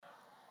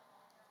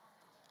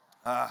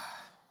All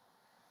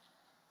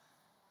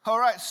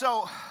right,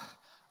 so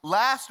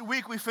last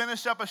week we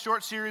finished up a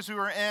short series we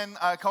were in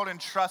called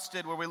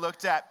Entrusted, where we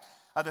looked at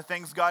the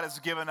things God has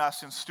given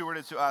us and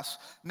stewarded to us.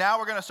 Now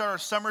we're going to start our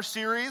summer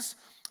series,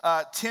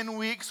 10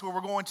 weeks, where we're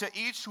going to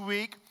each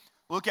week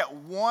look at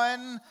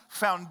one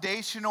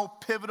foundational,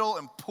 pivotal,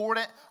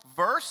 important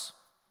verse.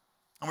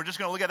 And we're just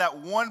going to look at that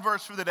one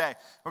verse for the day.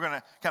 We're going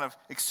to kind of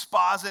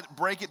exposit,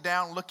 break it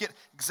down, look at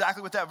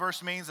exactly what that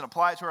verse means and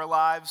apply it to our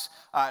lives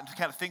and to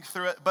kind of think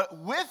through it. But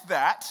with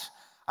that,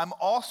 I'm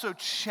also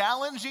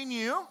challenging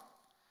you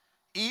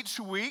each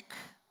week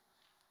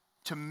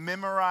to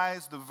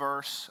memorize the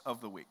verse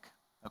of the week.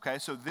 Okay,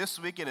 so this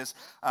week it is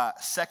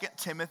 2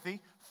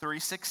 Timothy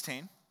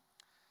 3:16.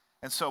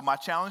 And so my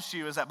challenge to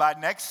you is that by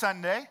next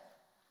Sunday,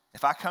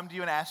 if I come to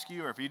you and ask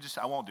you, or if you just,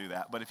 I won't do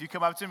that, but if you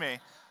come up to me,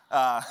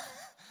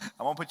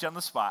 I won't put you on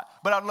the spot.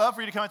 But I'd love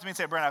for you to come up to me and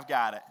say, Brent, I've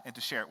got it, and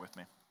to share it with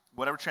me.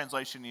 Whatever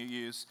translation you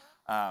use,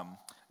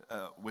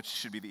 which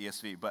should be the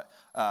ESV, but,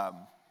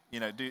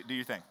 do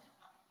your thing.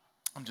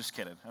 I'm just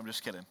kidding.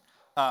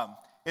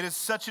 It is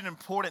such an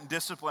important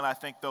discipline, I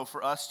think, though,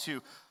 for us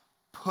to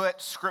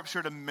put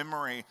Scripture to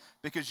memory,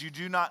 because you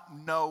do not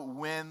know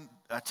when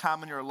a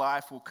time in your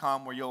life will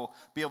come where you'll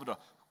be able to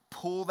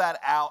pull that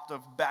out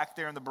of back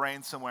there in the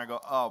brain somewhere and go,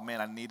 oh,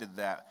 man, I needed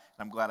that,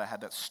 and I'm glad I had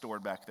that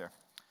stored back there.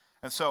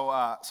 And so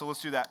let's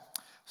do that.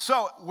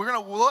 So we're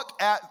going to look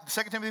at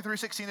 2 Timothy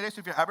 3:16 today. So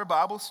if you have your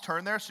Bibles,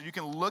 turn there so you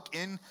can look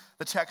in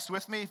the text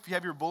with me. If you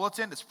have your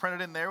bulletin, it's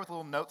printed in there with a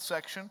little notes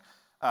section.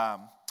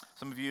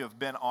 Some of you have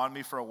been on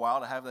me for a while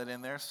to have that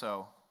in there,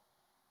 so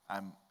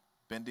I'm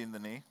bending the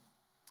knee.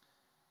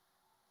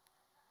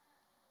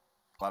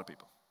 A lot of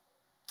people.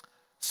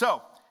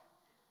 So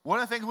one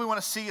of the things we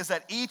want to see is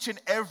that each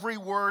and every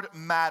word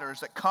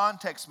matters, that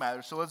context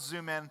matters. So let's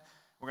zoom in.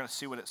 We're going to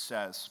see what it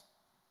says.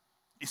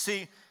 You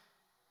see,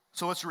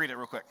 so let's read it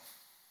real quick.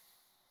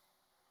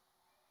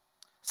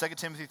 2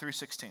 Timothy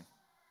 3:16. It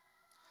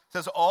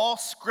says, all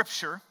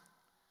Scripture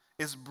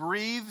is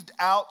breathed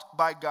out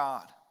by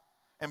God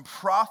and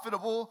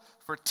profitable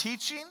for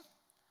teaching,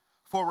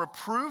 for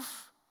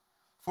reproof,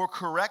 for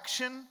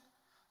correction,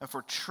 and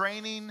for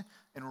training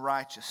in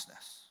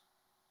righteousness.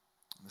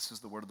 And this is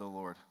the word of the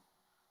Lord.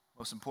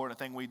 Most important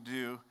thing we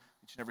do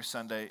each and every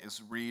Sunday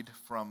is read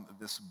from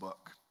this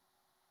book.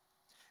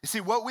 You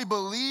see, what we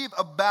believe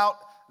about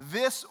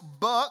this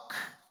book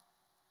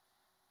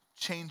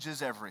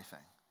changes everything.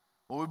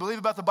 What we believe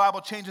about the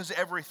Bible changes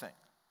everything.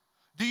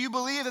 Do you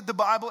believe that the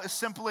Bible is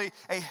simply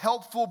a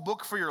helpful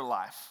book for your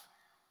life?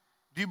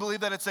 Do you believe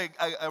that it's a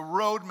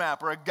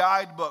roadmap or a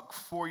guidebook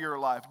for your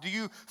life? Do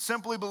you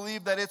simply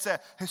believe that it's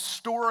a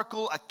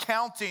historical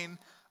accounting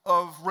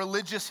of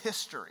religious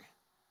history?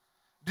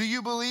 Do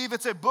you believe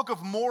it's a book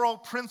of moral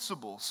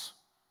principles?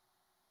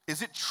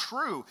 Is it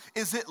true?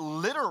 Is it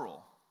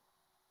literal?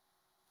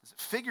 Is it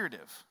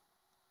figurative?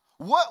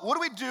 What do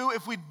we do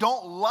if we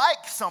don't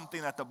like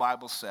something that the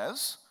Bible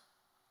says?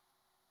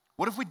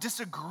 What if we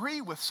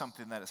disagree with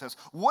something that it says?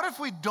 What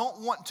if we don't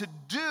want to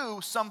do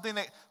something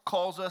that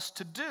calls us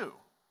to do?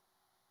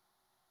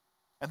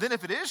 And then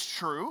if it is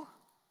true,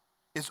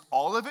 is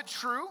all of it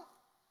true?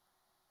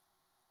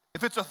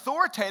 If it's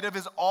authoritative,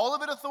 is all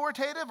of it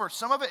authoritative? Or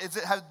some of it,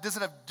 does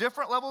it have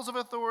different levels of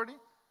authority?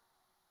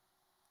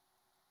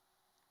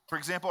 For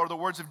example, are the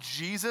words of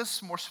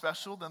Jesus more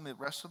special than the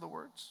rest of the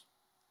words?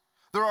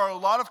 There are a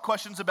lot of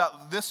questions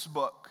about this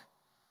book,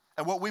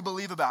 and what we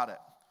believe about it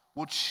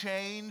will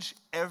change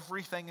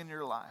everything in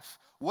your life.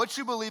 What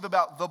you believe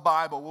about the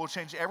Bible will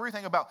change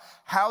everything about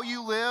how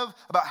you live,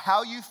 about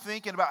how you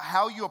think, and about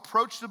how you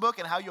approach the book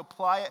and how you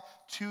apply it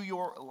to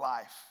your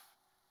life.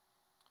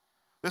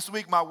 This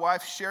week, my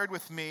wife shared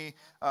with me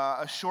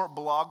a short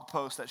blog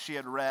post that she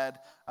had read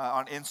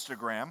on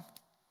Instagram.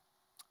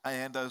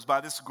 And it was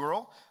by this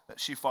girl that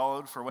she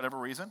followed for whatever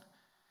reason.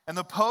 And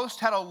the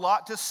post had a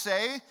lot to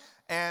say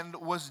and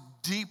was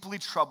deeply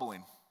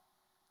troubling,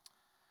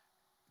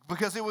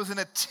 because it was an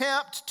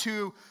attempt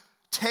to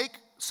take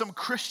some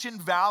Christian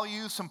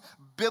values, some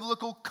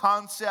biblical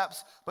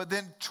concepts, but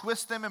then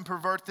twist them and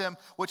pervert them,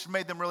 which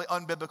made them really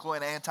unbiblical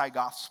and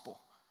anti-gospel.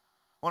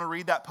 I want to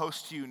read that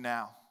post to you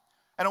now.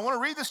 And I want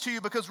to read this to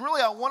you because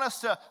really I want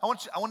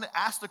to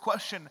ask the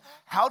question,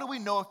 how do we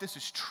know if this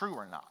is true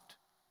or not?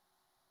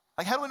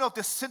 Like, how do we know if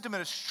this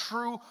sentiment is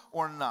true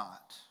or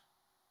not?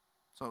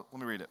 So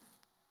let me read it.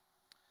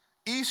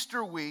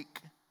 Easter week,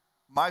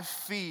 my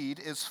feed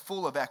is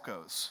full of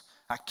echoes.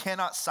 I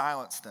cannot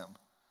silence them.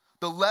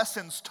 The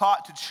lessons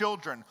taught to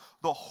children,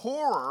 the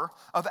horror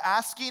of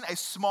asking a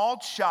small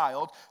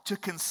child to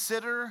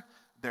consider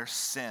their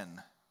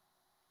sin,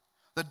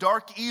 the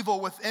dark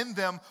evil within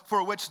them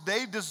for which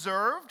they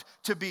deserved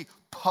to be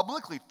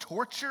publicly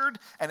tortured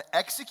and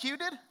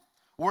executed,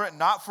 were it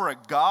not for a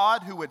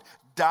God who would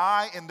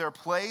die in their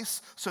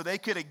place so they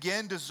could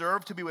again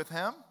deserve to be with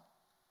him.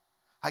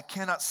 I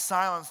cannot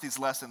silence these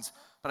lessons,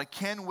 but I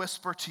can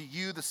whisper to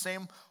you the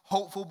same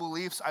hopeful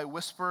beliefs I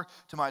whisper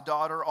to my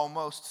daughter,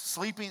 almost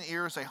sleeping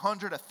ears,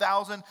 100,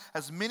 1,000,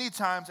 as many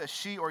times as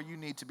she or you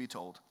need to be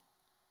told.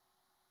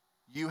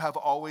 you have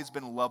always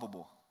been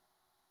lovable.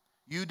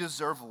 You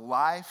deserve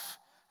life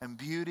and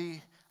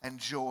beauty and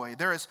joy.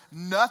 There is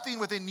nothing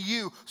within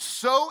you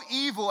so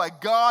evil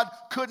that God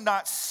could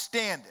not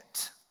stand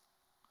it.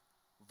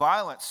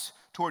 Violence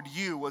toward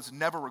you was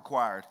never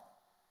required.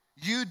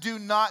 You do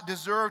not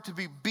deserve to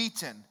be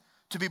beaten,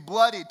 to be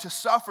bloodied, to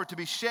suffer, to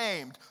be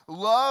shamed.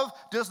 Love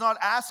does not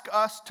ask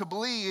us to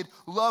bleed.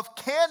 Love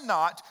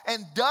cannot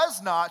and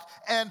does not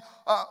and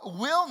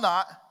will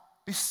not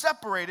be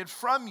separated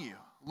from you.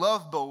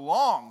 Love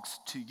belongs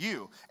to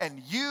you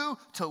and you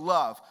to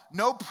love.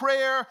 No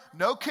prayer,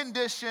 no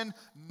condition,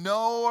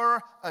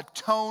 nor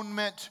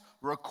atonement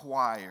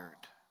required.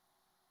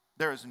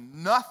 There is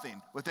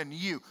nothing within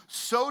you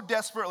so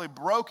desperately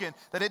broken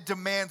that it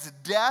demands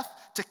death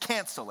to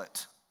cancel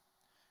it.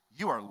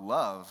 You are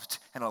loved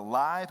and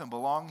alive and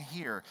belong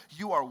here.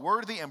 You are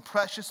worthy and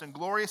precious and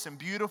glorious and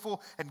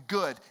beautiful and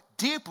good,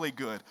 deeply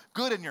good,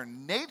 good in your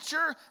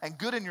nature and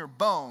good in your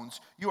bones.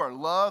 You are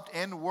loved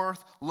and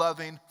worth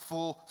loving,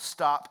 full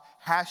stop.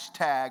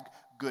 Hashtag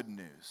good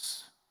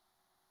news.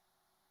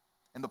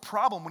 And the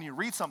problem when you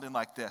read something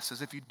like this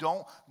is if you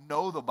don't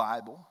know the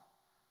Bible,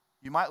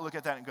 you might look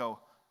at that and go,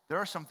 there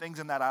are some things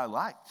in that I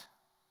liked.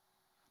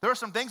 There are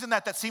some things in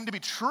that seem to be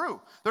true.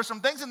 There are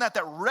some things in that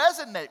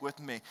resonate with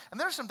me. And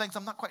there are some things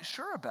I'm not quite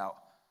sure about.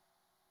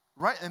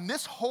 Right? And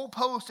this whole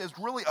post is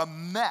really a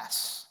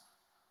mess.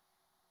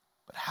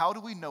 But how do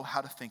we know how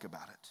to think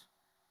about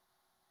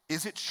it?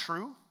 Is it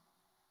true?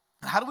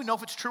 And how do we know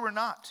if it's true or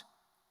not?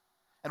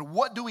 And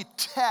what do we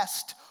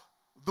test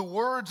the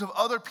words of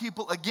other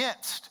people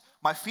against?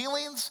 My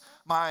feelings,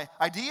 my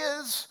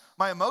ideas,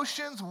 my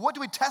emotions, what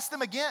do we test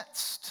them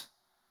against?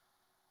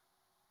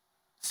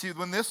 See,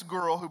 when this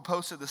girl who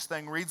posted this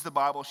thing reads the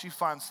Bible, she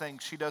finds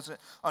things she doesn't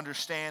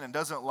understand and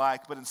doesn't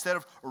like, but instead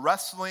of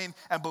wrestling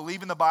and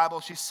believing the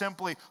Bible, she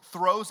simply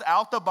throws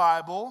out the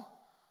Bible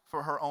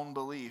for her own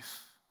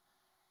belief.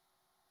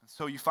 And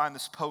so you find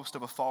this post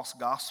of a false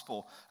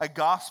gospel, a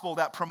gospel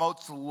that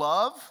promotes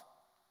love,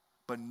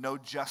 but no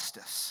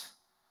justice.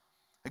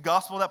 A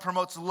gospel that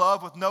promotes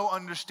love with no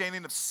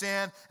understanding of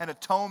sin and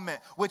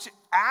atonement, which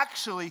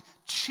actually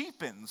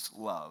cheapens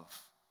love.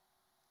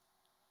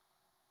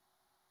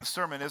 The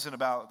sermon isn't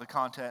about the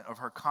content of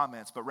her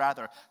comments, but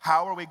rather,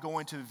 how are we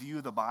going to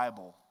view the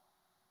Bible?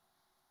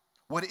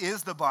 What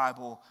is the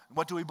Bible? And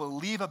what do we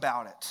believe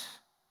about it?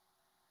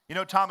 You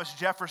know, Thomas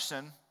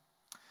Jefferson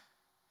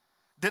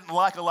didn't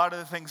like a lot of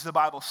the things the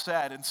Bible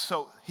said, and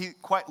so he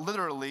quite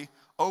literally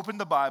opened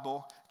the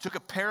Bible, took a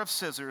pair of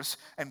scissors,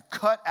 and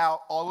cut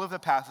out all of the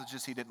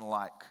passages he didn't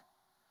like.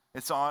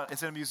 It's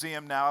in a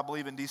museum now, I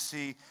believe in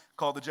D.C.,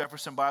 called the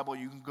Jefferson Bible.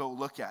 You can go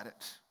look at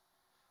it.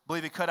 I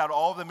believe he cut out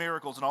all of the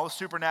miracles and all the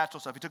supernatural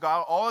stuff. He took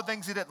out all the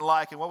things he didn't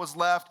like, and what was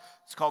left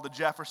is called the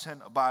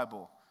Jefferson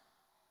Bible.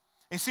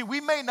 And see,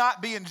 we may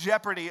not be in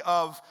jeopardy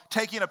of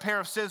taking a pair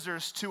of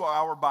scissors to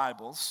our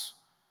Bibles,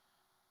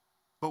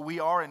 but we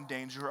are in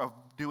danger of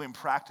doing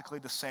practically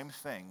the same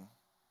thing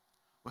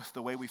with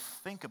the way we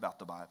think about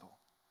the Bible,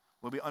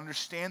 the way we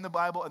understand the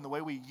Bible, and the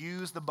way we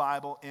use the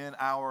Bible in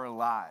our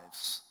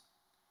lives.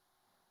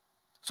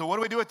 So what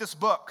do we do with this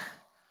book?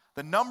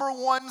 The number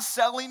one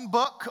selling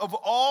book of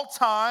all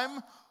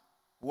time.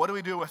 What do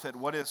we do with it?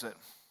 What is it?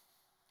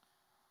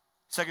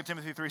 2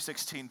 Timothy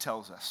 3:16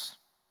 tells us.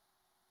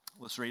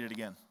 Let's read it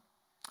again.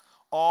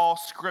 All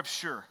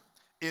scripture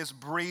is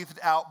breathed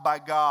out by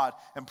God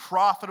and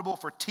profitable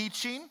for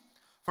teaching,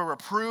 for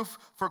reproof,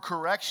 for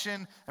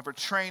correction, and for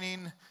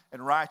training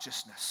in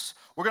righteousness.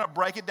 We're going to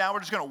break it down. We're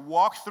just going to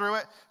walk through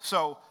it.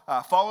 So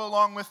follow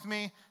along with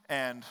me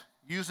and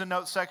use the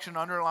note section,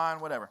 underline,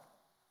 whatever.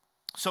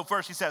 So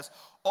first he says,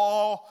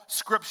 all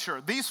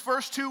scripture. These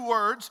first two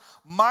words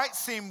might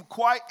seem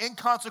quite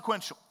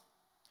inconsequential.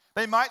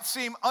 They might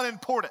seem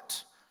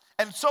unimportant.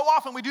 And so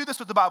often we do this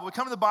with the Bible. We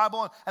come to the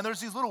Bible and there's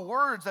these little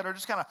words that are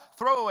just kind of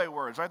throwaway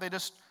words, right? They're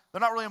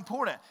not really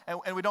important.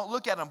 And we don't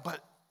look at them,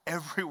 but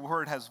every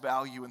word has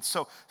value. And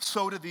so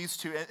do these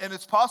two. And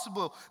it's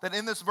possible that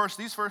in this verse,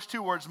 these first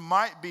two words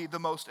might be the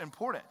most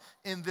important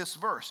in this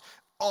verse.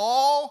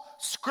 All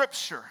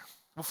scripture.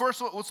 Well,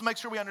 first, let's make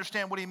sure we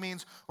understand what he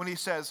means when he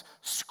says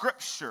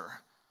scripture.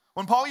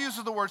 When Paul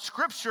uses the word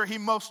scripture, he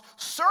most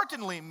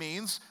certainly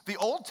means the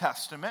Old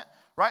Testament,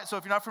 right? So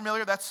if you're not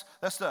familiar, that's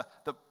the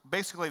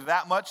basically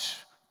that much,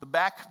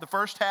 the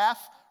first half,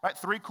 right?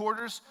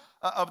 3/4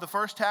 of the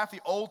first half,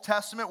 the Old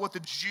Testament, what the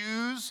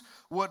Jews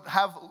would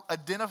have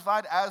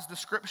identified as the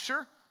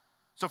scripture.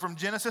 So from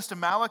Genesis to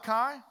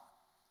Malachi.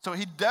 So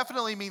he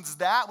definitely means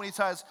that when he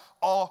says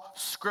all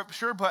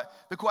scripture. But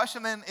the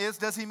question then is,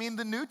 does he mean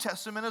the New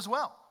Testament as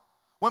well?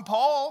 When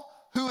Paul,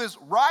 who is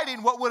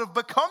writing what would have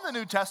become the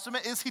New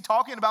Testament, is he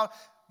talking about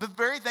the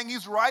very thing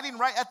he's writing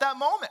right at that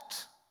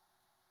moment?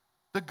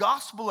 The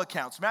gospel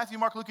accounts, Matthew,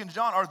 Mark, Luke, and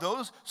John, are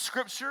those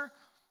scripture?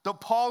 The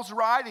Paul's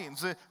writings,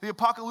 the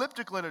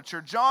apocalyptic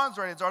literature, John's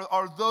writings,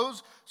 are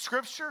those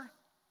scripture?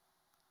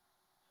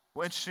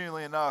 Well,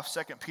 interestingly enough,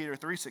 2 Peter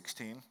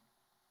 3:16,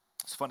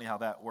 it's funny how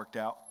that worked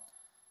out,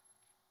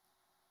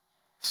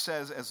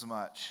 says as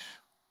much.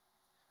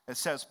 It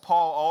says,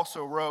 Paul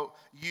also wrote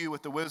you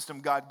with the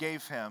wisdom God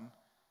gave him.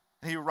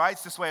 And he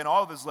writes this way in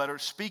all of his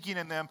letters, speaking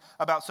in them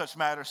about such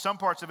matters. Some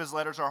parts of his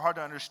letters are hard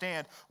to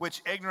understand,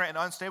 which ignorant and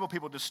unstable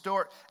people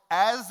distort,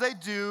 as they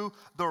do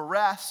the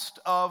rest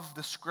of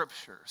the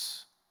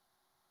scriptures.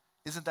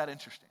 Isn't that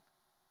interesting?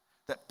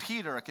 That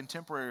Peter, a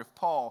contemporary of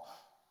Paul,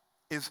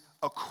 is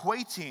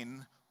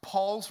equating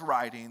Paul's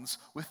writings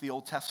with the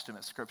Old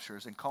Testament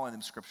scriptures and calling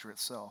them scripture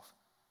itself.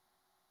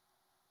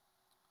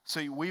 So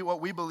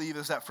what we believe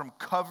is that from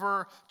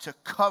cover to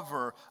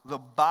cover, the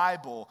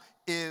Bible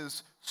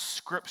is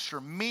scripture,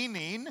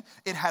 meaning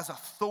it has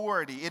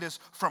authority. It is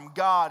from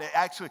God. It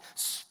actually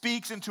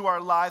speaks into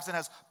our lives and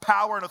has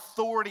power and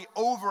authority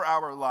over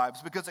our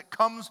lives because it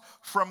comes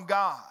from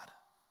God.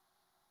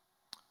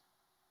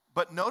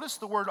 But notice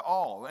the word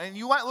all. And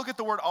you might look at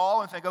the word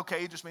all and think,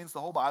 okay, it just means the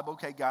whole Bible.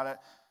 Okay, got it.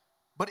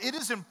 But it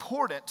is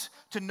important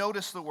to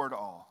notice the word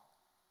all.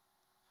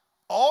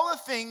 All the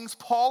things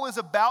Paul is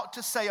about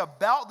to say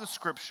about the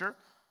scripture,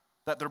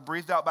 that they're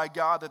breathed out by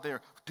God, that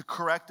they're to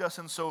correct us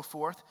and so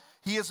forth,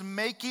 he is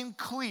making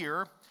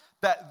clear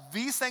that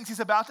these things he's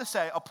about to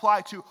say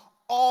apply to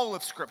all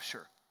of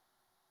scripture.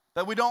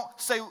 That we don't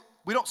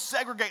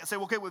segregate and say,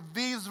 okay, well,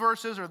 these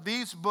verses or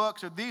these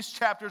books or these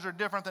chapters are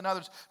different than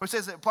others. But it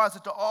says it applies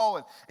it to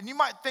all. And you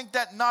might think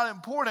that not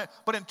important,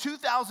 but in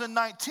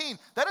 2019,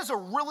 that is a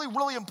really,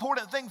 really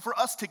important thing for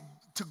us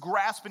to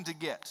grasp and to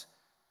get.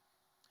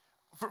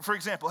 For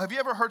example, have you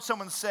ever heard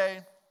someone say,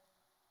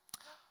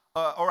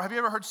 or have you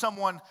ever heard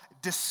someone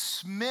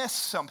dismiss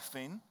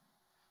something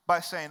by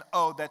saying,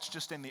 oh, that's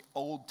just in the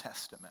Old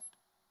Testament?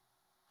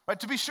 Right?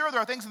 To be sure, there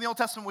are things in the Old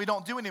Testament we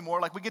don't do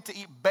anymore, like we get to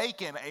eat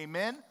bacon,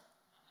 amen?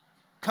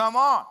 Come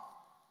on.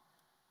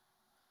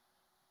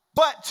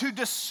 But to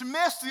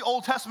dismiss the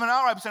Old Testament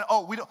outright by saying,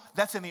 oh,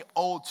 that's in the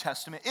Old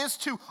Testament, is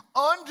to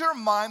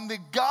undermine the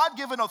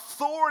God-given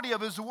authority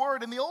of his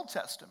word in the Old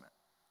Testament.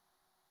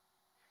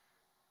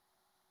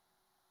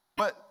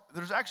 But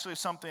there's actually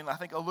something, I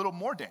think, a little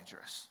more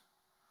dangerous.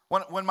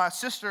 When my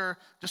sister,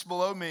 just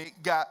below me,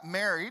 got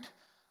married,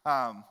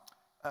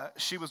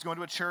 she was going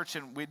to a church,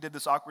 and we did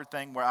this awkward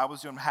thing where I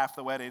was doing half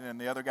the wedding,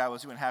 and the other guy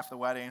was doing half the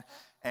wedding,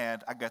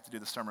 and I got to do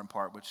the sermon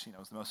part, which,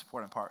 is the most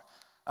important part.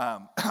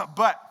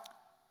 But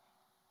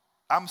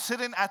I'm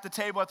sitting at the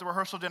table at the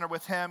rehearsal dinner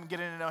with him,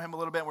 getting to know him a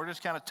little bit, and we're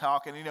just kind of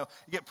talking. You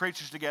get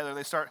preachers together,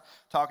 they start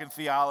talking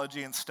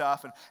theology and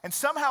stuff. And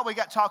somehow we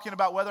got talking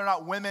about whether or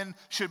not women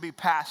should be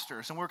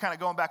pastors. And we were kind of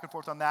going back and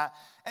forth on that.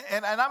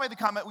 And I made the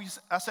comment,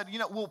 I said,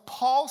 well,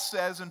 Paul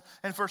says in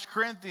 1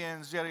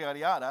 Corinthians, yada, yada,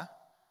 yada.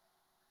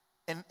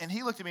 And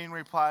he looked at me and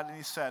replied, and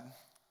he said,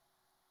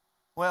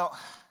 well,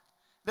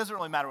 it doesn't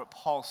really matter what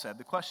Paul said.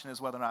 The question is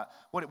whether or not,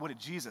 what did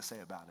Jesus say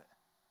about it?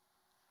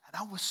 And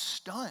I was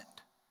stunned.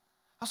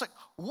 I was like,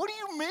 what do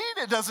you mean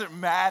it doesn't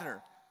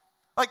matter?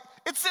 Like,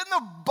 it's in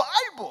the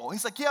Bible.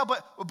 He's like, yeah,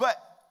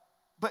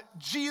 but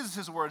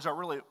Jesus' words are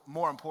really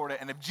more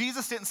important. And if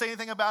Jesus didn't say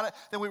anything about it,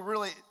 then we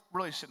really,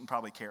 really shouldn't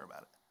probably care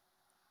about it.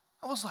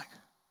 I was like,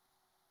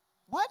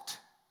 what?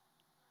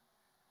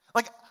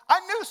 Like, I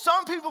knew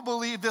some people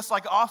believe this,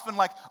 like often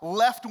like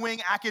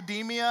left-wing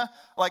academia,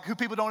 like who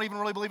people don't even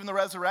really believe in the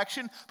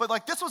resurrection. But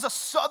like this was a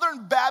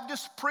Southern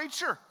Baptist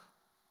preacher,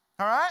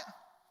 all right?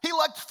 He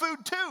liked food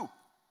too.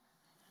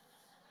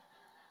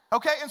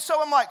 Okay, and so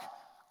I'm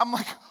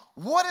like,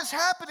 what is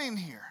happening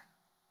here?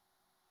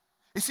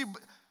 You see,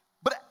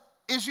 but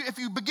if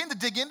you begin to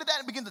dig into that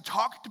and begin to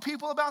talk to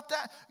people about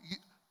that,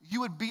 you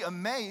would be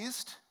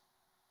amazed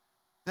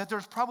that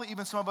there's probably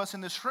even some of us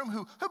in this room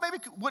who maybe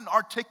wouldn't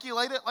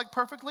articulate it like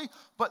perfectly,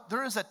 but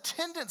there is a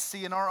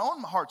tendency in our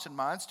own hearts and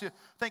minds to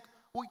think,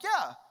 well,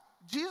 yeah,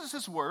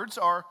 Jesus' words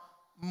are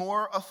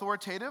more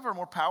authoritative or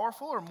more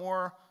powerful or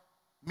more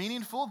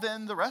meaningful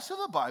than the rest of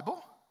the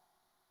Bible,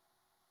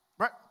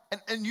 right?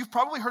 And you've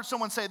probably heard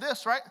someone say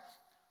this, right?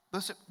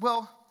 Listen,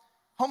 well,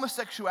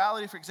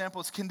 homosexuality, for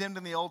example, is condemned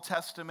in the Old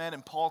Testament,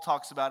 and Paul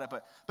talks about it,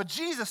 but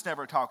Jesus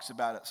never talks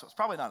about it, so it's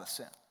probably not a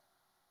sin.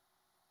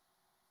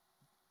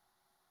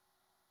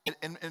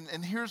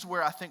 And here's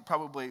where I think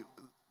probably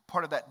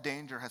part of that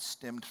danger has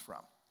stemmed from.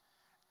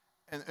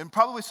 And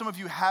probably some of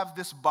you have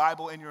this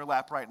Bible in your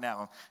lap right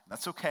now.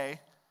 That's okay.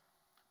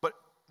 But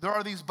there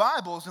are these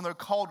Bibles, and they're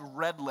called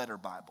red letter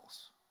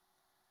Bibles.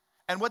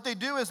 And what they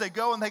do is they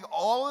go and take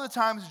all of the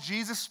times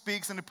Jesus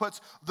speaks, and he puts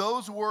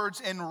those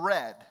words in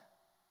red,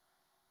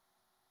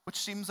 which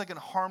seems like a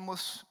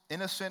harmless,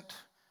 innocent,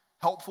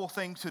 helpful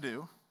thing to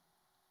do.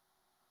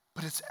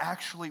 But it's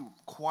actually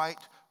quite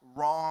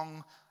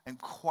wrong and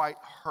quite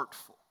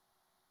hurtful.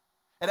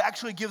 It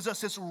actually gives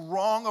us this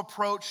wrong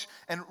approach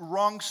and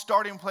wrong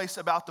starting place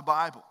about the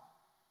Bible.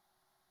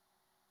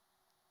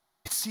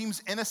 It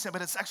seems innocent,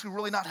 but it's actually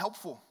really not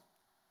helpful.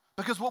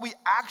 Because what we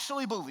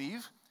actually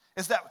believe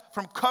is that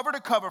from cover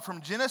to cover,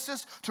 from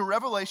Genesis to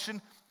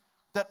Revelation,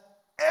 that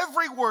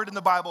every word in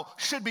the Bible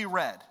should be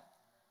read.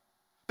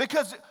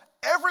 Because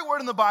every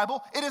word in the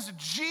Bible, it is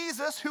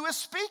Jesus who is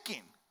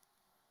speaking.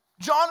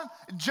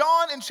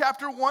 John in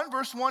chapter 1,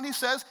 verse 1, he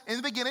says, in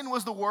the beginning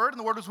was the Word, and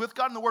the Word was with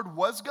God, and the Word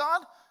was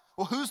God.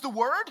 Well, who's the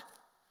Word?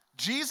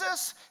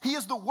 Jesus, he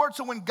is the Word.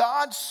 So when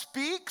God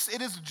speaks,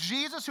 it is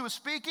Jesus who is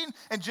speaking.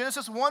 In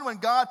Genesis 1, when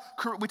God,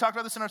 we talked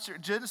about this in our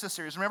Genesis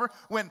series, remember?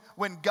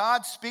 When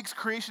God speaks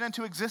creation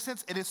into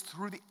existence, it is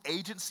through the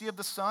agency of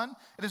the Son.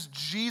 It is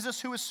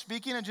Jesus who is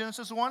speaking in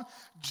Genesis 1.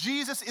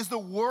 Jesus is the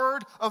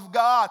Word of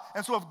God.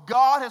 And so if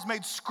God has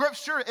made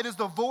Scripture, it is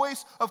the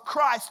voice of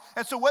Christ.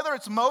 And so whether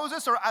it's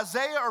Moses or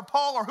Isaiah or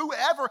Paul or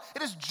whoever,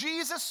 it is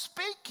Jesus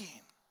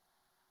speaking.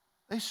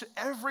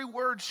 Every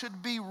word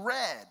should be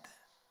read.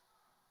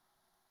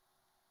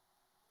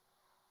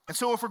 And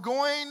so if we're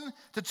going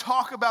to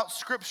talk about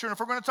Scripture, and if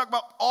we're going to talk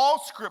about all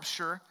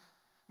Scripture,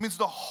 it means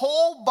the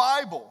whole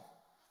Bible,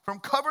 from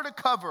cover to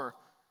cover,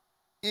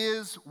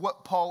 is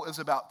what Paul is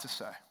about to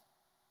say.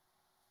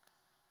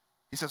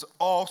 He says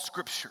all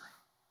Scripture.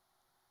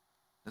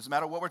 Doesn't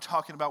matter what we're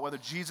talking about, whether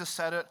Jesus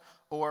said it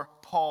or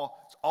Paul,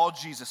 it's all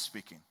Jesus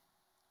speaking.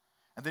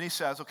 And then he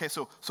says, okay,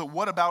 so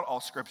what about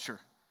all Scripture?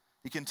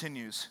 He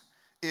continues,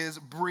 is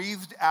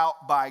breathed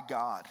out by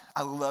God.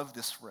 I love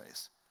this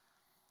phrase.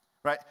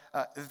 Right?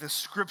 The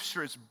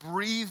Scripture is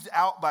breathed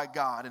out by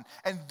God.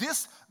 And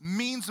this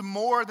means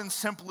more than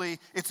simply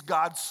it's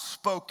God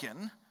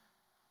spoken.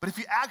 But if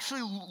you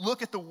actually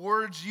look at the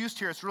words used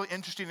here, it's really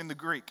interesting in the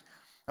Greek.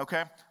 Okay?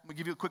 Let me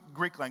give you a quick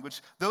Greek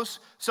language.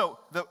 So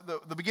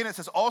the beginning, it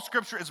says, all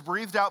Scripture is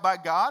breathed out by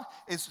God,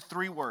 is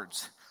 3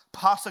 words.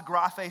 Pasa,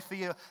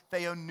 graphe,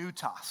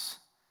 theoneutos.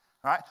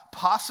 All right?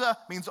 Pasa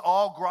means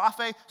all,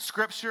 graphe,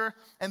 Scripture.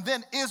 And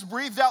then is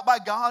breathed out by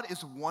God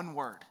is 1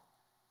 word.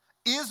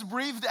 Is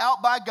breathed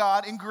out by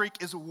God in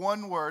Greek is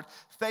 1 word,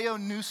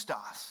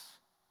 theopneustos.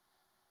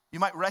 You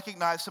might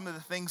recognize some of the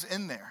things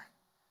in there.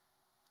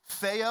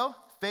 Theos,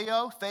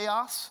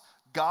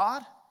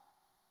 God,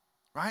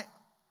 right?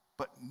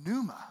 But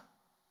pneuma,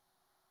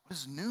 what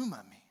does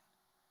pneuma mean?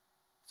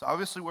 So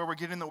obviously where we're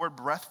getting the word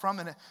breath from,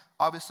 and it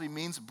obviously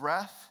means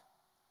breath.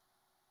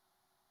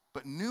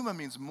 But pneuma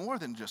means more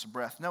than just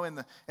breath. No, in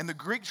the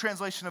Greek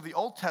translation of the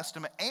Old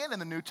Testament and in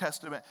the New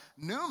Testament,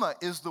 pneuma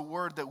is the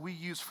word that we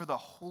use for the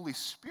Holy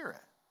Spirit.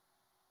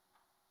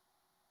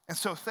 And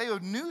so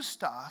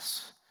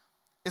theopneustos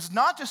is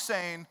not just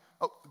saying,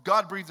 oh,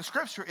 God breathed the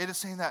Scripture. It is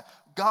saying that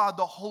God,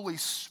 the Holy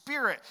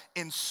Spirit,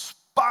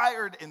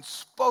 inspired and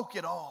spoke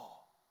it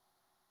all.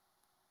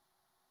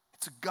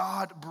 It's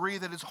God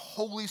breathed, it is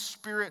Holy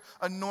Spirit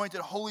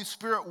anointed, Holy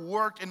Spirit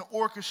worked and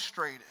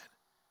orchestrated.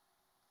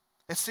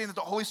 It's saying that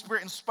the Holy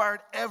Spirit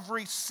inspired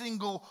every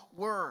single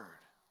word.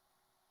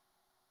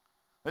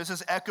 This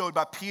is echoed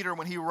by Peter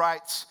when he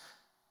writes,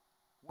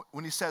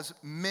 when he says,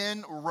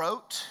 men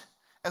wrote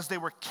as they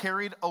were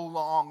carried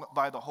along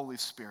by the Holy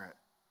Spirit.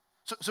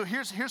 So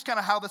here's kind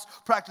of how this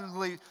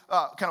practically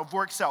kind of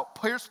works out.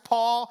 Here's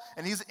Paul,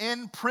 and he's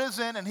in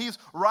prison, and he's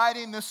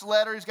writing this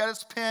letter. He's got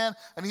his pen,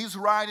 and he's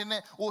writing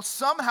it. Well,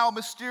 somehow,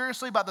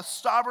 mysteriously, by the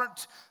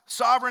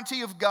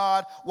sovereignty of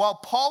God, while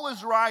Paul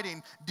is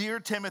writing, dear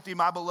Timothy,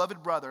 my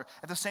beloved brother,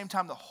 at the same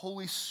time, the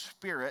Holy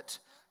Spirit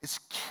is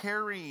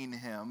carrying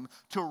him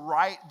to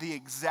write the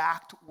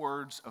exact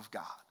words of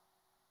God.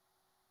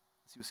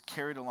 He was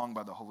carried along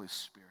by the Holy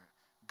Spirit.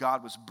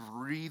 God was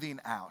breathing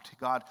out.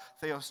 God,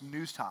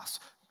 theopneustos,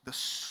 the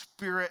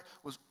Spirit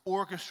was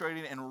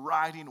orchestrating and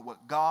writing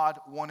what God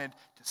wanted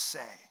to say.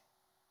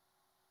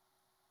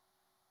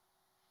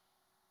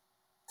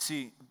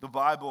 See, the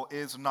Bible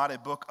is not a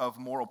book of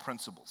moral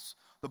principles.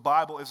 The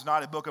Bible is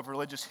not a book of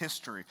religious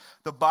history.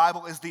 The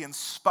Bible is the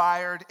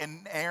inspired,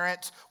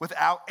 inerrant,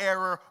 without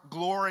error,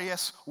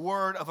 glorious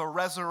word of a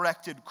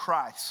resurrected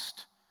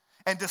Christ.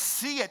 And to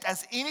see it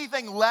as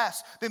anything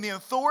less than the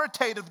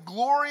authoritative,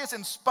 glorious,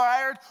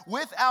 inspired,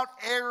 without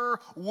error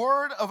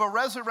word of a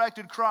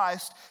resurrected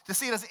Christ, to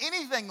see it as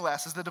anything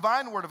less as the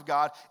divine word of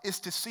God, is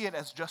to see it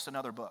as just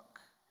another book.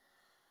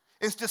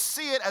 Is to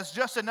see it as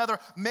just another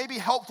maybe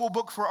helpful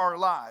book for our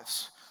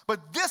lives.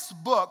 But this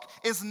book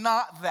is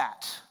not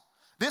that.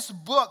 This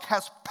book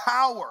has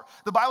power.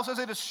 The Bible says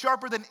it is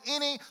sharper than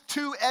any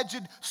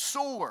two-edged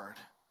sword.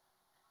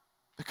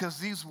 Because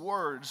these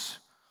words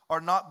are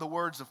not the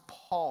words of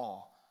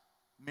Paul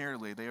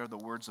merely, they are the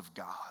words of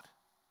God.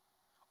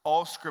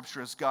 All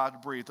Scripture is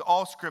God-breathed.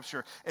 All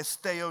Scripture is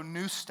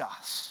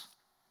theopneustos.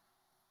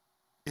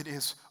 It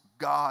is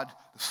God,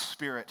 the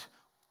Spirit,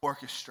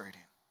 orchestrating.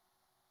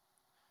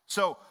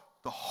 So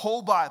the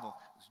whole Bible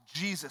is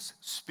Jesus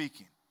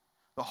speaking.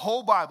 The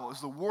whole Bible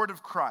is the word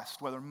of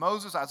Christ, whether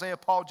Moses, Isaiah,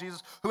 Paul,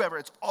 Jesus, whoever,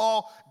 it's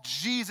all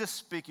Jesus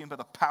speaking by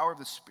the power of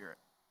the Spirit.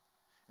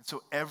 And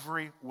so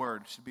every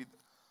word should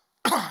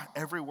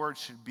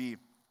be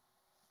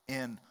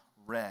in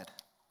red.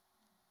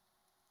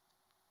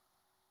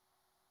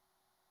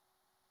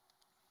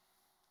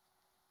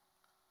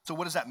 So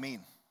what does that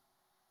mean?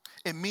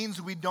 It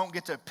means we don't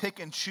get to pick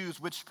and choose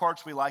which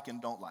parts we like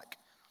and don't like.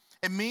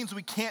 It means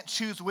we can't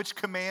choose which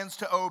commands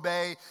to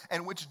obey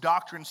and which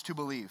doctrines to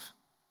believe.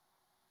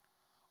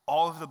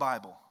 All of the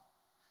Bible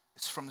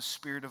is from the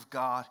Spirit of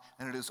God,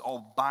 and it is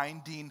all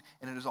binding,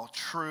 and it is all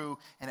true,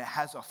 and it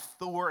has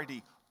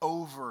authority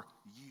over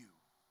you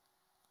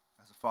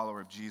as a follower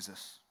of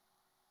Jesus.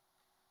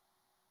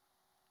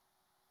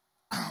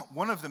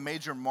 one of the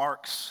major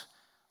marks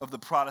of the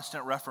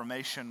Protestant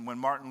Reformation when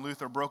Martin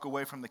Luther broke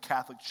away from the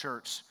Catholic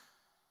Church.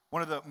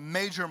 One of the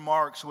major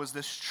marks was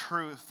this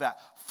truth that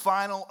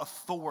final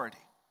authority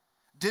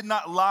did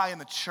not lie in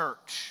the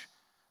church.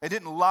 It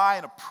didn't lie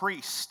in a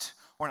priest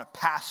or in a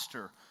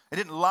pastor. It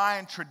didn't lie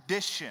in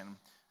tradition.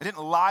 It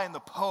didn't lie in the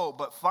Pope.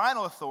 But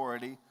final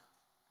authority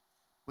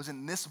was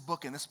in this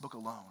book and this book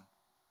alone.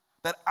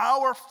 That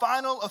our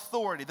final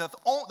authority, the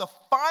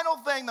final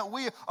thing that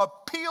we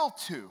appeal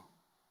to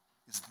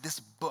is this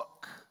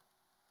book.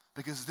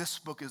 Because this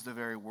book is the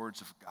very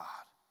words of God.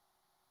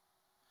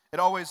 It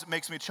always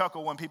makes me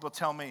chuckle when people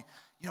tell me,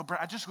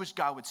 Brent, I just wish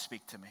God would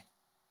speak to me.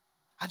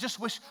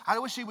 I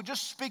wish he would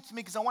just speak to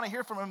me because I want to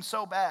hear from him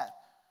so bad.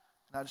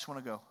 And I just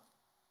want to go,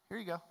 here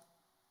you go.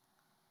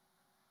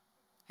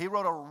 He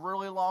wrote a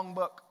really long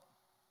book.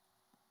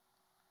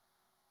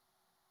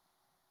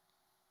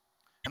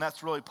 And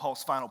that's really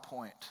Paul's final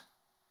point.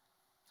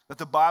 That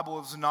the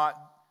Bible is not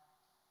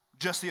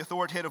just the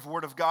authoritative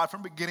word of God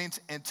from beginning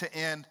to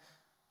end,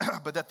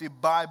 but that the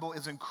Bible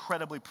is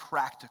incredibly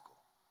practical.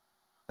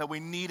 That we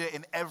need it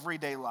in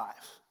everyday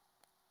life.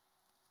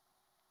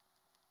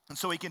 And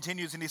so he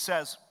continues and he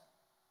says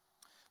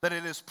that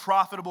it is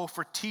profitable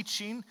for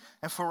teaching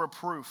and for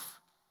reproof.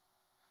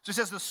 So he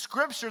says the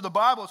scripture, the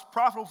Bible, is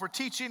profitable for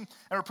teaching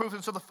and reproof.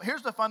 And so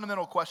here's the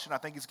fundamental question I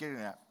think he's getting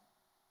at.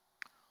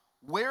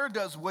 Where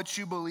does what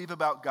you believe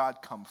about God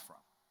come from?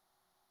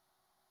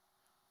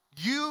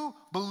 You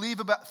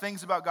believe about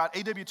things about God.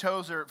 A.W.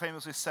 Tozer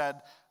famously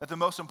said that the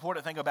most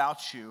important thing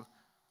about you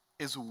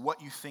is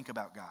what you think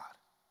about God.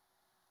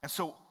 And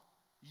so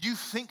you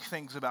think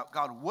things about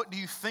God. What do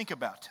you think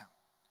about him?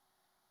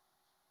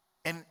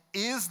 And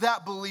is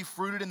that belief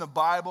rooted in the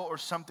Bible or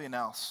something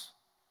else?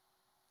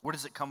 Where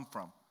does it come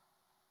from?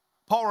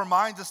 Paul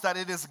reminds us that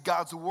it is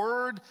God's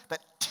word that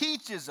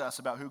teaches us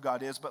about who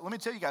God is. But let me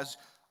tell you guys,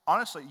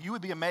 honestly, you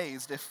would be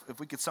amazed if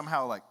we could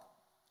somehow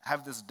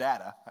have this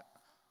data.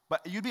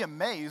 But you'd be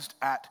amazed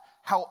at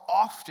how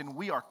often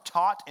we are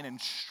taught and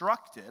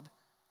instructed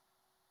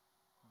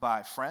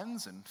by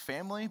friends and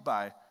family,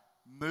 by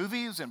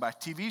movies and by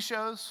TV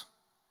shows.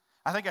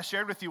 I think I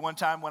shared with you one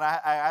time when I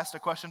asked a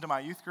question to my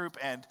youth group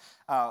and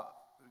a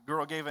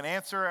girl gave an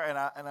answer and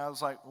I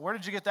was like, where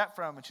did you get that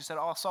from? And she said,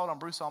 I saw it on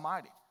Bruce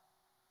Almighty.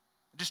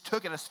 I just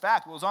took it as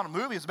fact. Well, it was on a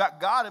movie. It's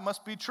about God. It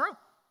must be true.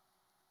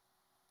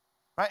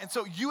 Right? And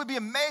so you would be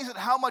amazed at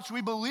how much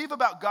we believe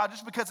about God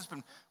just because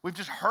we've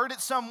just heard it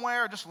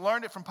somewhere or just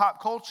learned it from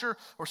pop culture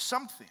or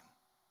something.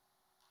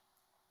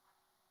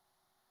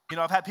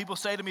 I've had people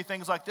say to me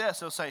things like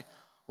this. They'll say,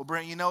 well,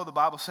 Brent, the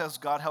Bible says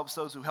God helps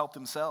those who help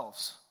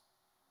themselves.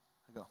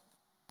 I go,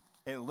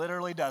 it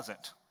literally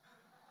doesn't.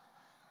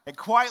 It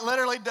quite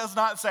literally does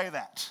not say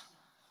that.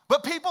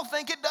 But people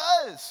think it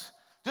does.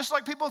 Just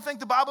like people think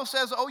the Bible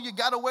says, oh, you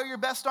got to wear your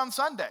best on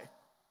Sunday.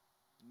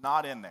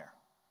 Not in there.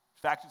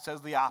 In fact, it says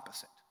the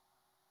opposite.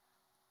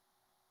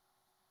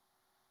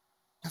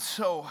 And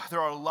so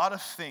there are a lot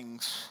of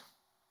things.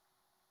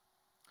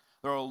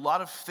 There are a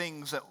lot of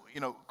things that,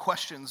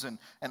 questions and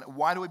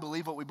why do we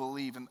believe what we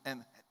believe?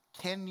 And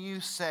can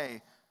you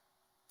say,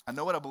 I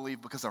know what I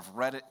believe because I've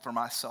read it for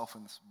myself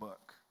in this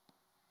book?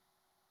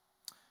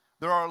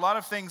 There are a lot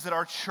of things that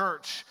our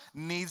church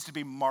needs to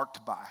be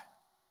marked by.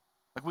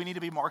 Like we need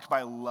to be marked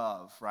by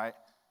love, right?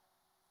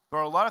 There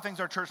are a lot of things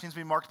our church needs to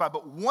be marked by,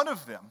 but one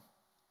of them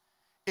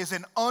is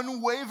an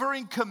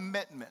unwavering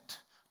commitment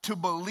to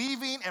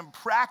believing and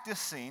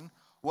practicing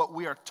what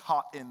we are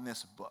taught in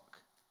this book.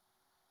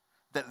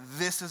 That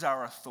this is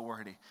our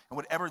authority. And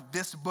whatever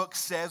this book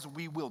says,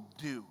 we will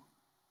do,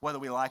 whether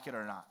we like it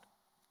or not.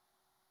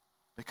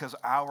 Because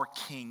our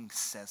King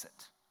says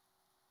it.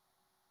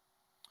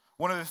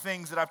 One of the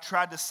things that I've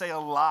tried to say a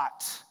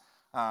lot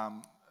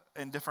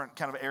in different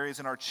kind of areas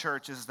in our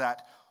church is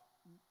that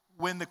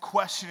when the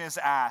question is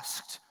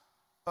asked,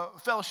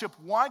 fellowship,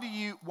 why do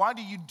you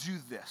do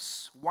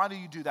this? Why do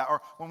you do that?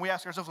 Or when we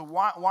ask ourselves,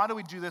 why do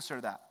we do this or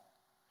that?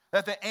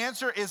 That the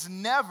answer is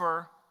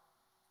never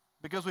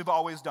because we've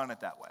always done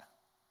it that way.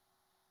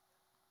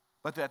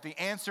 But that the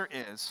answer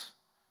is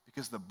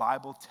because the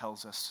Bible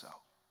tells us so.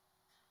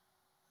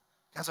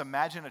 Guys,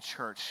 imagine a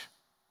church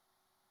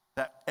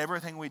that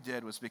everything we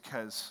did was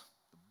because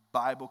the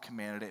Bible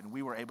commanded it, and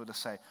we were able to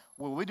say,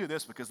 well, we do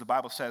this because the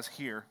Bible says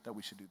here that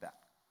we should do that.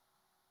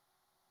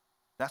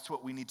 That's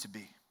what we need to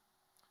be.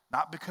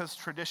 Not because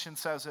tradition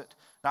says it,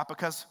 not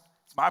because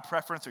it's my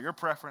preference or your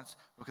preference,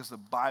 because the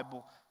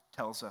Bible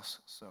tells us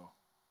so.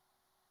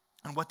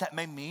 And what that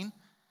may mean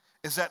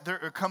is that there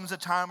comes a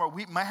time where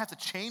we might have to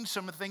change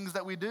some of the things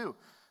that we do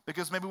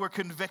because maybe we're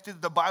convicted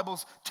that the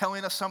Bible's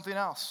telling us something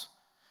else.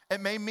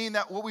 It may mean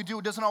that what we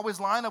do doesn't always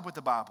line up with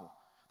the Bible.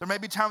 There may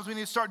be times we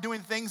need to start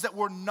doing things that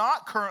we're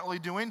not currently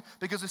doing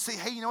because we say,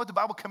 hey, you know what, the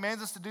Bible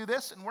commands us to do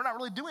this, and we're not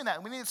really doing that,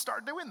 and we need to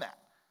start doing that.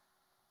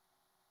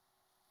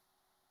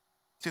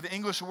 See, the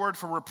English word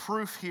for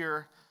reproof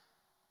here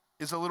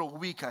is a little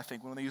weak, I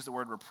think, when they use the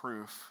word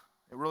reproof.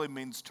 It really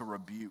means to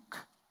rebuke.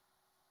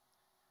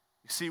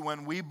 You see,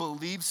 when we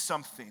believe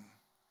something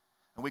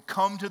and we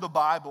come to the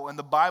Bible, and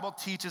the Bible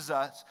teaches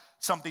us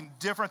something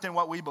different than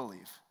what we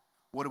believe,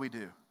 what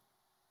do?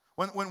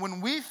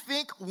 When we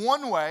think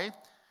one way,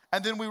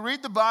 and then we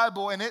read the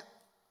Bible, and it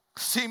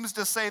seems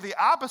to say the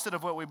opposite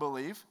of what we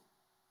believe,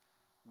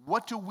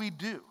 what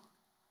do?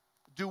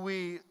 Do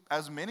we,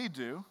 as many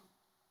do,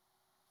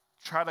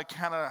 try to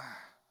kind of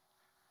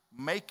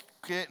make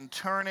it and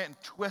turn it and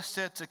twist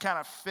it to kind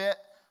of fit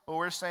what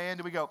we're saying?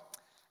 Do we go,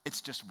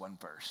 it's just one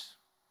verse?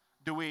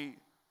 Do we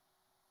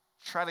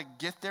try to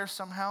get there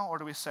somehow? Or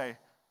do we say,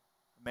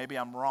 maybe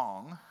I'm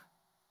wrong.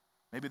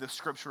 Maybe the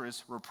scripture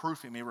is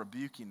reproofing me,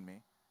 rebuking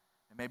me.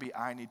 And maybe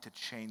I need to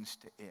change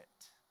to it.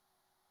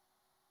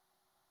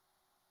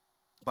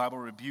 The Bible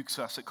rebukes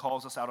us. It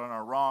calls us out on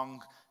our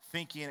wrong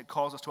thinking. It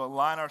calls us to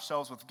align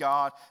ourselves with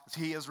God as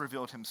he has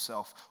revealed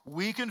himself.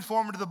 We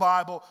conform to the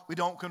Bible. We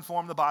don't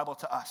conform the Bible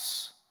to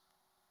us.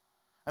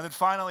 And then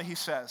finally he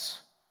says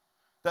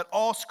that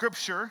all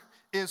scripture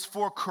is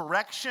for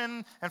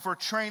correction and for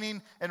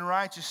training in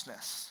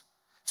righteousness.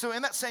 So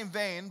in that same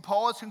vein,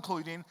 Paul is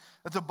concluding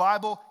that the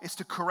Bible is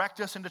to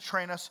correct us and to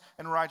train us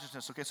in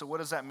righteousness. Okay, so what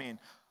does that mean?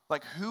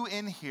 Like, who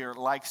in here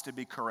likes to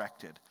be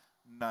corrected?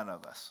 None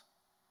of us,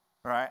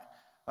 right?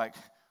 Like,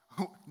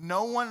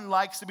 no one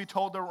likes to be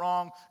told they're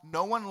wrong.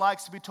 No one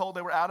likes to be told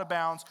they were out of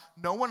bounds.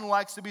 No one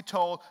likes to be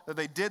told that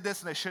they did this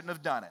and they shouldn't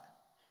have done it.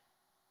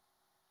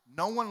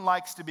 No one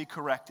likes to be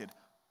corrected,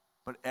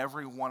 but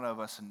every one of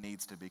us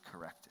needs to be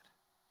corrected.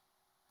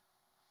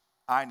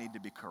 I need to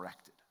be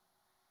corrected.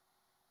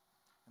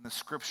 And the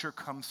scripture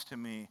comes to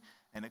me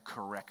and it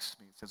corrects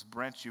me. It says,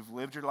 Brent, you've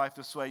lived your life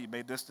this way. You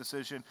made this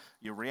decision.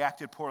 You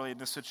reacted poorly in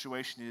this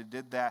situation. You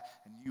did that,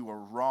 and you were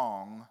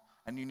wrong.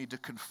 And you need to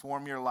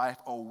conform your life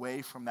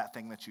away from that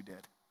thing that you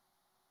did.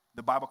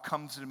 The Bible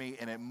comes to me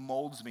and it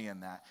molds me in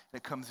that.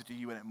 It comes to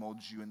you and it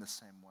molds you in the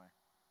same way.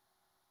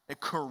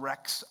 It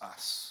corrects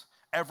us,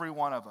 every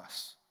one of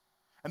us.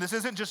 And this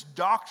isn't just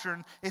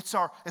doctrine, it's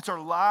our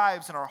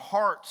lives and our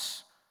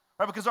hearts.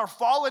 Right? Because our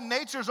fallen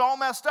nature is all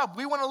messed up.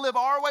 We want to live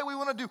our way, we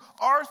want to do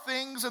our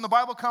things, and the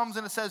Bible comes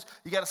and it says,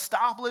 you got to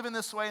stop living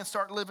this way and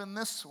start living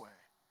this way.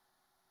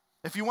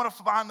 If you want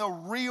to find the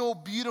real,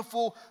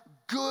 beautiful,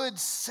 good,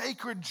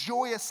 sacred,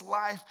 joyous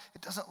life,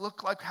 it doesn't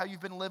look like how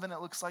you've been living.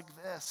 It looks like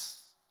this.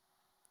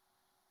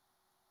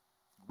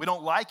 We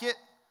don't like it.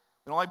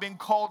 We don't like being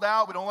called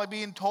out. We don't like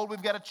being told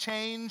we've got to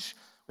change.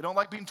 We don't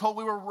like being told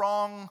we were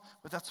wrong.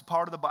 But that's a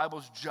part of the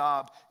Bible's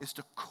job, is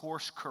to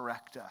course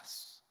correct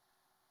us.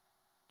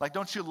 Like,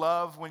 don't you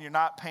love when you're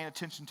not paying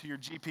attention to your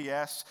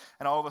GPS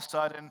and all of a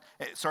sudden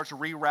it starts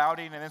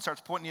rerouting and then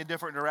starts pointing you a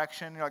different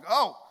direction? You're like,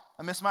 oh,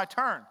 I missed my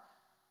turn.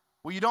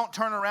 Well, you don't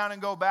turn around and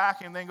go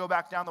back and then go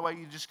back down the way.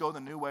 You just go the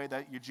new way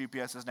that your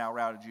GPS has now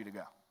routed you to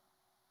go.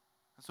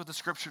 That's what the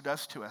scripture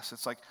does to us.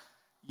 It's like,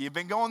 you've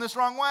been going this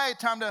wrong way.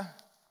 Time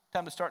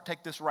to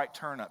take this right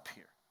turn up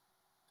here.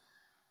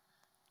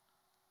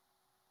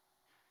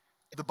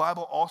 The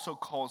Bible also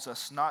calls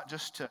us not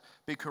just to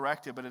be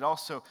corrected, but it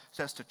also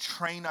says to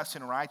train us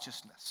in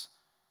righteousness.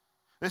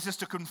 This is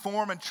to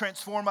conform and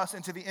transform us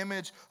into the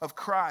image of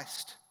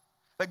Christ.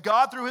 That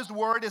God, through his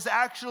word, is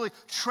actually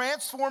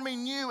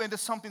transforming you into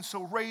something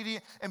so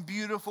radiant and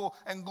beautiful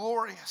and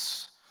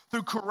glorious.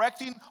 Through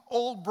correcting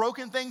old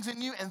broken things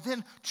in you and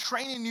then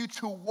training you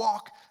to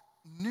walk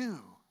new.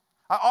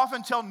 I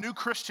often tell new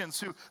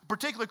Christians,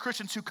 particularly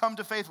Christians who come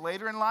to faith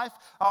later in life,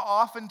 I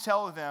often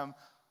tell them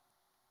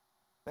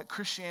that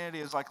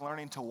Christianity is like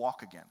learning to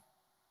walk again.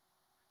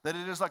 That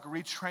it is like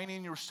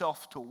retraining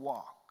yourself to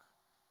walk.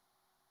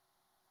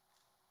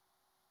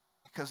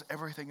 Because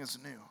everything is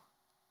new.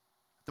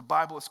 The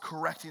Bible is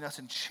correcting us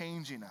and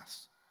changing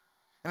us.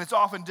 And it's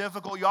often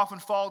difficult. You often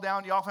fall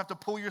down. You often have to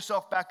pull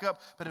yourself back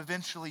up. But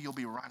eventually you'll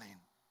be running.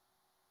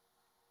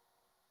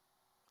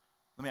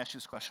 Let me ask you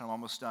this question. I'm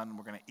almost done and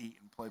we're going to eat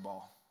and play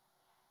ball.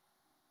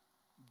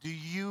 Do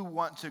you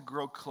want to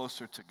grow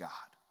closer to God?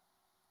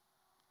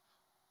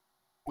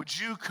 Would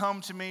you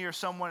come to me or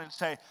someone and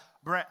say,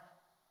 Brent,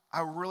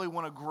 I really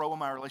want to grow in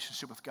my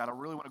relationship with God. I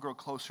really want to grow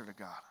closer to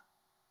God.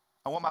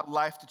 I want my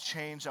life to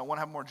change. I want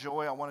to have more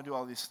joy. I want to do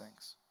all these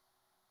things.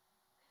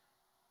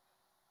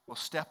 Well,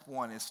 step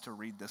one is to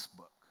read this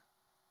book.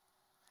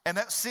 And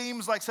that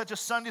seems like such a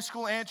Sunday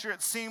school answer.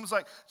 It seems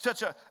like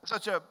such a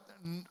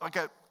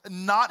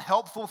not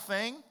helpful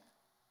thing.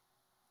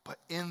 But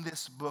in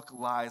this book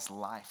lies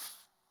life.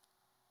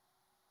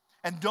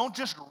 And don't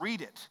just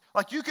read it.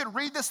 Like, you could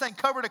read this thing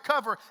cover to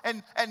cover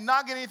and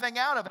not get anything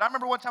out of it. I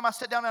remember one time I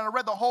sat down and I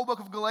read the whole book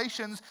of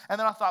Galatians, and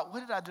then I thought, what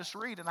did I just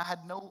read? And I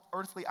had no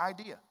earthly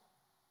idea.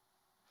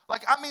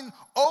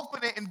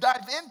 Open it and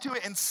dive into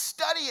it and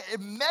study it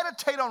and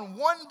meditate on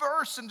one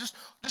verse and just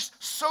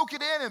soak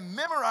it in and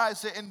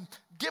memorize it and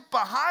get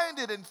behind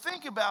it and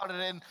think about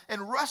it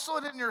and wrestle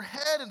it in your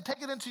head and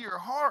take it into your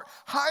heart.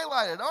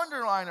 Highlight it,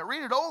 underline it,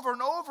 read it over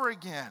and over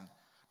again.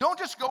 Don't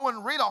just go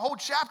and read a whole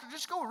chapter.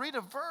 Just go read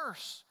a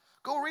verse.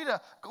 Go read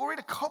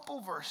a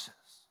couple verses.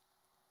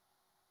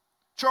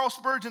 Charles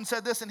Spurgeon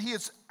said this, and he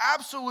is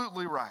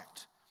absolutely right.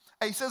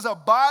 He says, a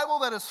Bible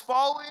that is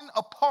falling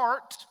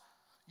apart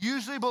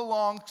usually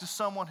belongs to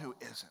someone who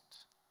isn't.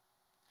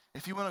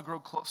 if you want to grow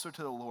closer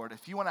to the Lord,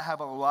 if you want to have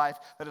a life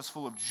that is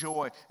full of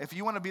joy, if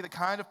you want to be the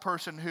kind of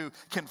person who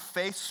can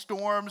face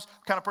storms,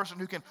 the kind of person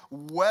who can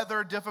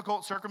weather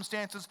difficult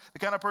circumstances, the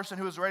kind of person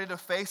who is ready to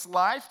face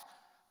life,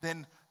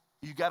 then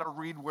you got to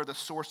read where the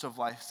source of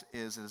life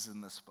is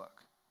in this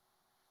book.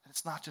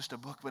 It's not just a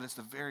book, but it's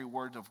the very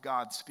word of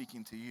God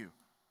speaking to you.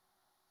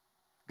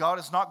 God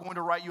is not going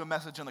to write you a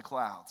message in the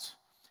clouds.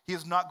 He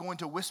is not going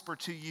to whisper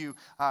to you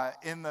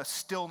in the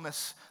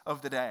stillness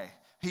of the day.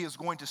 He is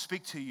going to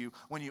speak to you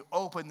when you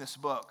open this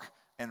book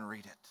and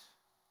read it,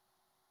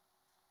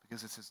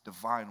 because it's his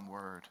divine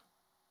word.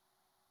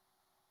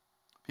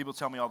 People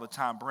tell me all the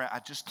time, Brent, I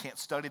just can't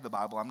study the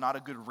Bible. I'm not a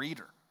good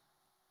reader.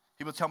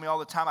 People tell me all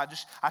the time,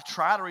 I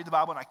try to read the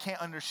Bible and I can't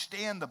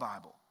understand the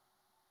Bible.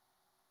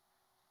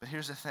 But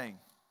here's the thing.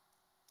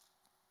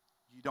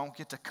 You don't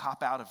get to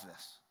cop out of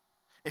this.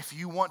 If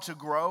you want to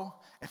grow,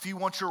 if you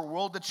want your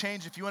world to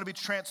change, if you want to be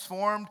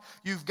transformed,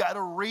 you've got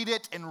to read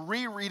it and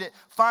reread it.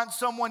 Find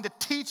someone to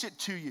teach it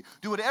to you.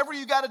 Do whatever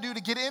you got to do to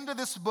get into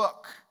this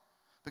book,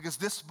 because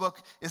this book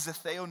is the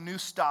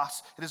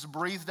Theopneustos. It is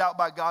breathed out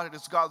by God. It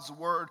is God's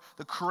word.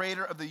 The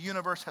creator of the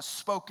universe has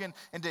spoken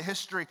into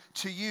history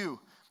to you.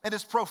 It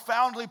is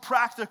profoundly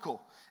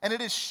practical, and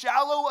it is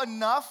shallow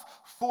enough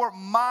for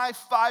my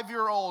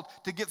 5-year-old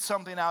to get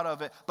something out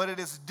of it, but it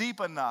is deep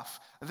enough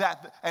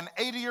that an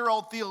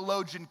 80-year-old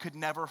theologian could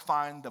never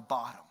find the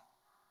bottom.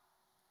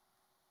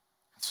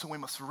 So we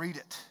must read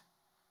it.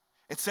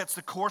 It sets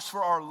the course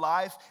for our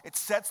life. It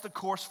sets the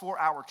course for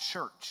our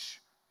church.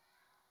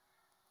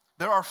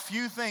 There are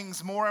few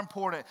things more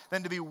important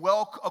than to be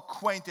well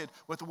acquainted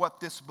with what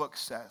this book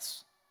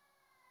says.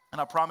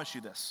 And I promise you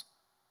this.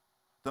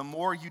 The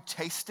more you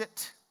taste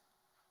it,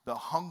 the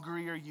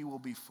hungrier you will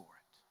be for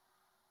it.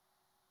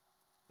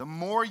 The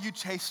more you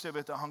taste of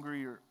it, the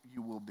hungrier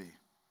you will be.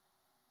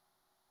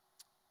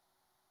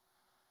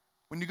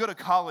 When you go to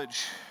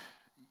college,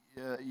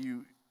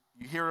 you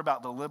hear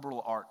about the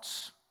liberal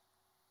arts.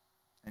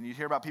 And you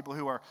hear about people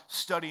who are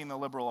studying the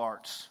liberal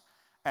arts.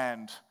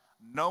 And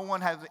no one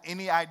has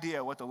any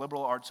idea what the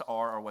liberal arts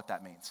are or what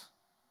that means.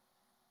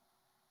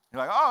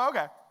 You're like, oh,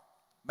 okay.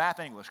 Math,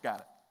 English,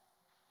 got it.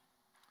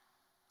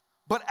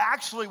 But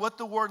actually what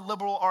the word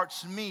liberal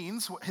arts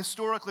means,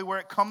 historically where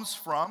it comes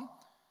from,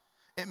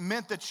 it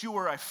meant that you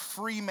were a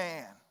free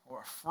man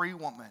or a free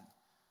woman.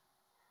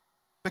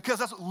 Because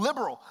that's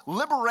liberal,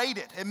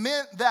 liberated. It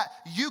meant that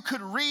you could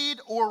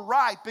read or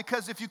write,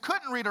 because if you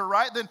couldn't read or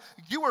write, then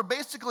you were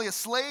basically a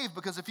slave,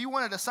 because if you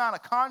wanted to sign a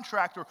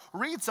contract or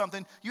read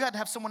something, you had to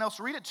have someone else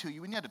read it to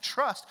you, and you had to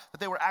trust that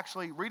they were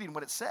actually reading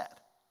what it said.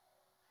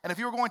 And if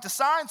you were going to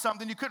sign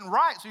something, you couldn't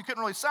write, so you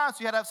couldn't really sign,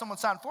 so you had to have someone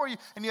sign for you,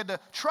 and you had to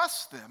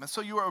trust them. And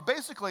so you were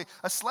basically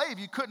a slave.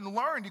 You couldn't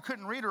learn, you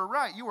couldn't read or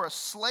write. You were a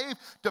slave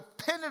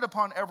dependent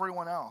upon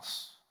everyone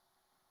else.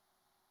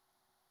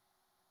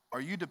 Are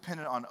you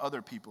dependent on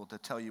other people to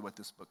tell you what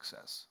this book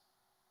says?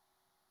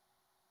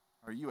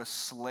 Are you a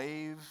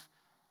slave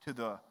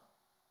to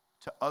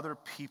other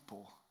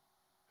people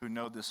who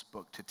know this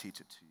book to teach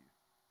it to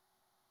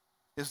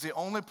you? Is the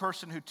only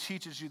person who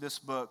teaches you this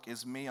book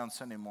is me on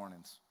Sunday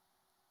mornings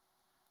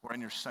or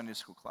in your Sunday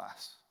school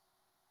class?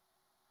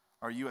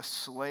 Are you a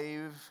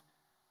slave,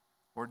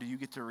 or do you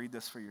get to read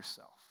this for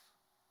yourself?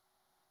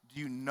 Do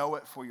you know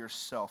it for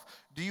yourself?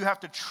 Do you have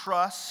to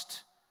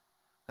trust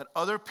that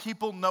other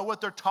people know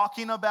what they're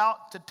talking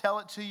about to tell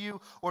it to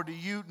you, or do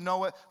you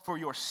know it for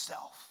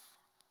yourself?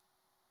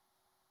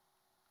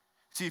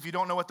 See, if you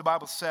don't know what the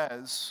Bible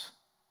says,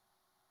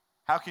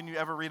 how can you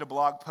ever read a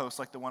blog post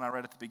like the one I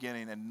read at the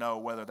beginning and know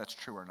whether that's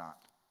true or not?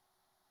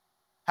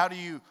 How do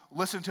you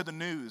listen to the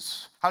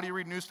news? How do you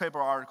read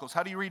newspaper articles?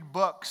 How do you read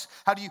books?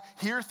 How do you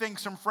hear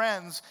things from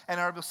friends and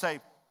are able to say,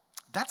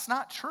 that's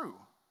not true?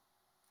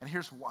 And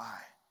here's why.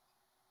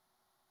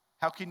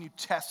 How can you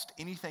test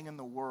anything in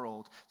the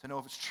world to know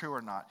if it's true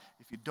or not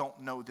if you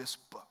don't know this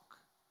book?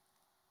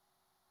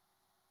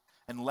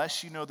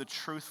 Unless you know the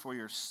truth for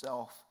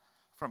yourself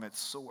from its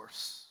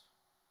source,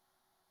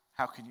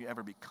 how can you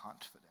ever be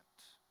confident?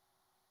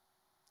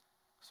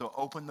 So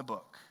open the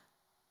book.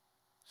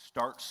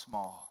 Start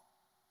small.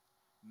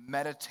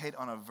 Meditate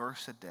on a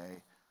verse a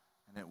day,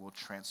 and it will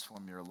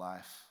transform your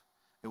life.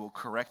 It will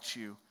correct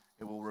you.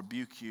 It will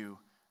rebuke you,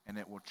 and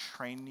it will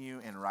train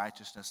you in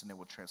righteousness, and it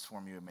will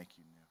transform you and make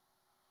you new.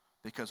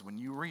 Because when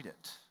you read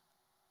it,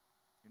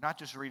 you're not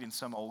just reading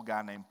some old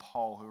guy named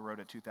Paul who wrote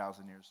it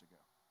 2,000 years ago.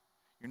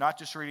 You're not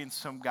just reading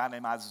some guy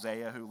named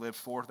Isaiah who lived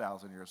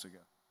 4,000 years ago.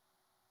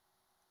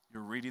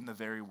 You're reading the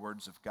very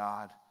words of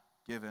God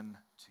given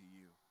to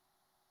you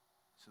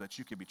so that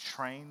you can be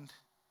trained,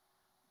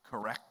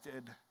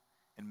 corrected,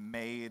 and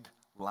made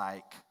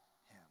like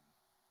him.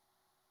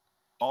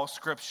 All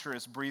scripture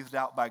is breathed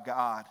out by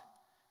God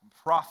and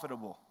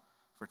profitable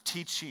for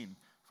teaching,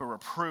 for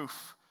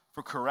reproof,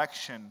 for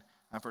correction,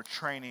 and for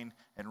training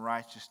in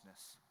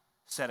righteousness.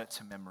 Set it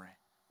to memory.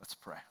 Let's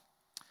pray.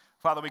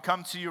 Father, we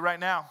come to you right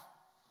now,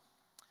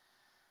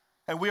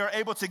 and we are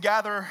able to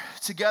gather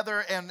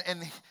together and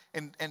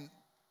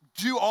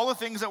do all the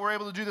things that we're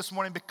able to do this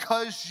morning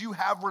because you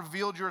have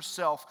revealed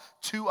yourself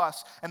to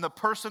us and the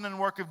person and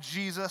work of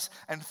Jesus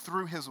and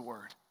through his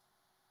word.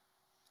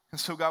 And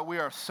so, God, we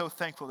are so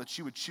thankful that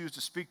you would choose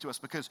to speak to us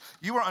because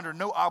you are under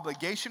no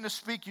obligation to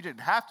speak. You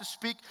didn't have to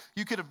speak.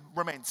 You could have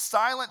remained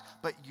silent,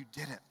 but you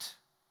didn't.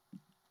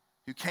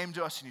 You came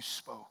to us and you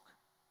spoke.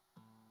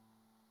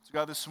 So,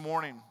 God, this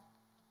morning,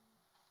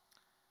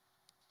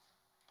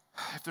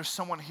 if there's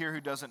someone here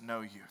who doesn't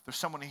know you, if there's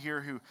someone here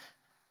who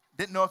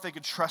didn't know if they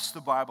could trust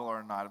the Bible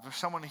or not, if there's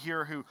someone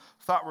here who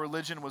thought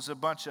religion was a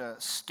bunch of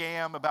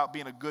scam about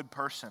being a good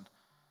person,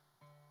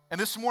 and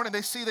this morning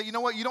they see that, you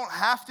know what, you don't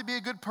have to be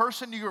a good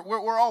person.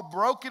 We're all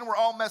broken, we're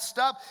all messed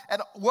up,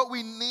 and what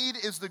we need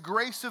is the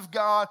grace of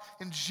God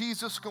and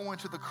Jesus going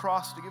to the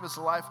cross to give his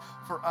life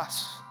for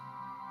us.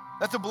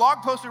 That the blog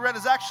post we read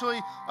is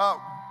actually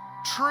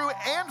true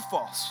and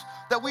false.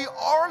 That we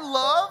are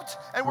loved,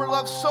 and we're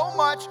loved so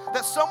much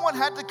that someone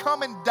had to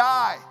come and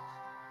die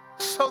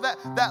so that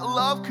that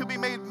love could be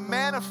made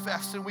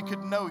manifest and we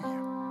could know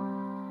you.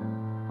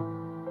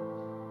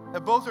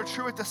 That both are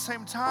true at the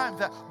same time,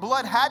 that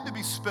blood had to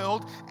be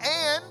spilled,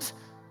 and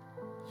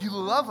you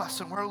love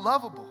us and we're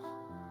lovable.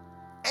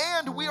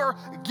 And we are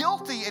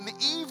guilty and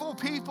evil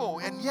people,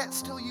 and yet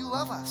still you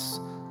love us.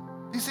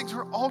 These things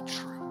are all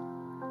true.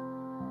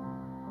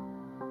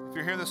 If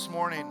you're here this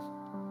morning,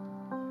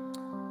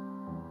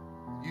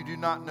 you do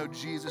not know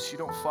Jesus, you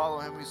don't follow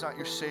him, he's not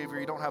your Savior,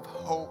 you don't have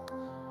hope,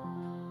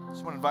 I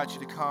just want to invite you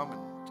to come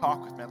and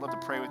talk with me. I'd love to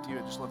pray with you.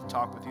 I'd just love to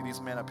talk with you.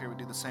 These men up here would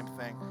do the same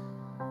thing.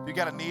 If you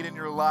got a need in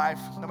your life,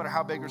 no matter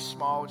how big or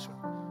small,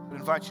 I would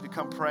invite you to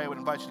come pray. I would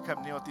invite you to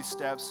come kneel at these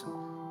steps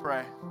and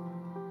pray.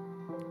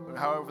 But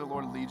however the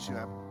Lord leads you,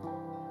 I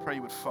pray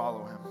you would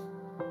follow him.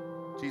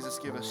 Jesus,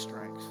 give us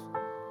strength.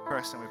 In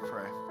Christ's name we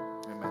pray.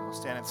 Amen. We'll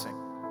stand and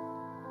sing.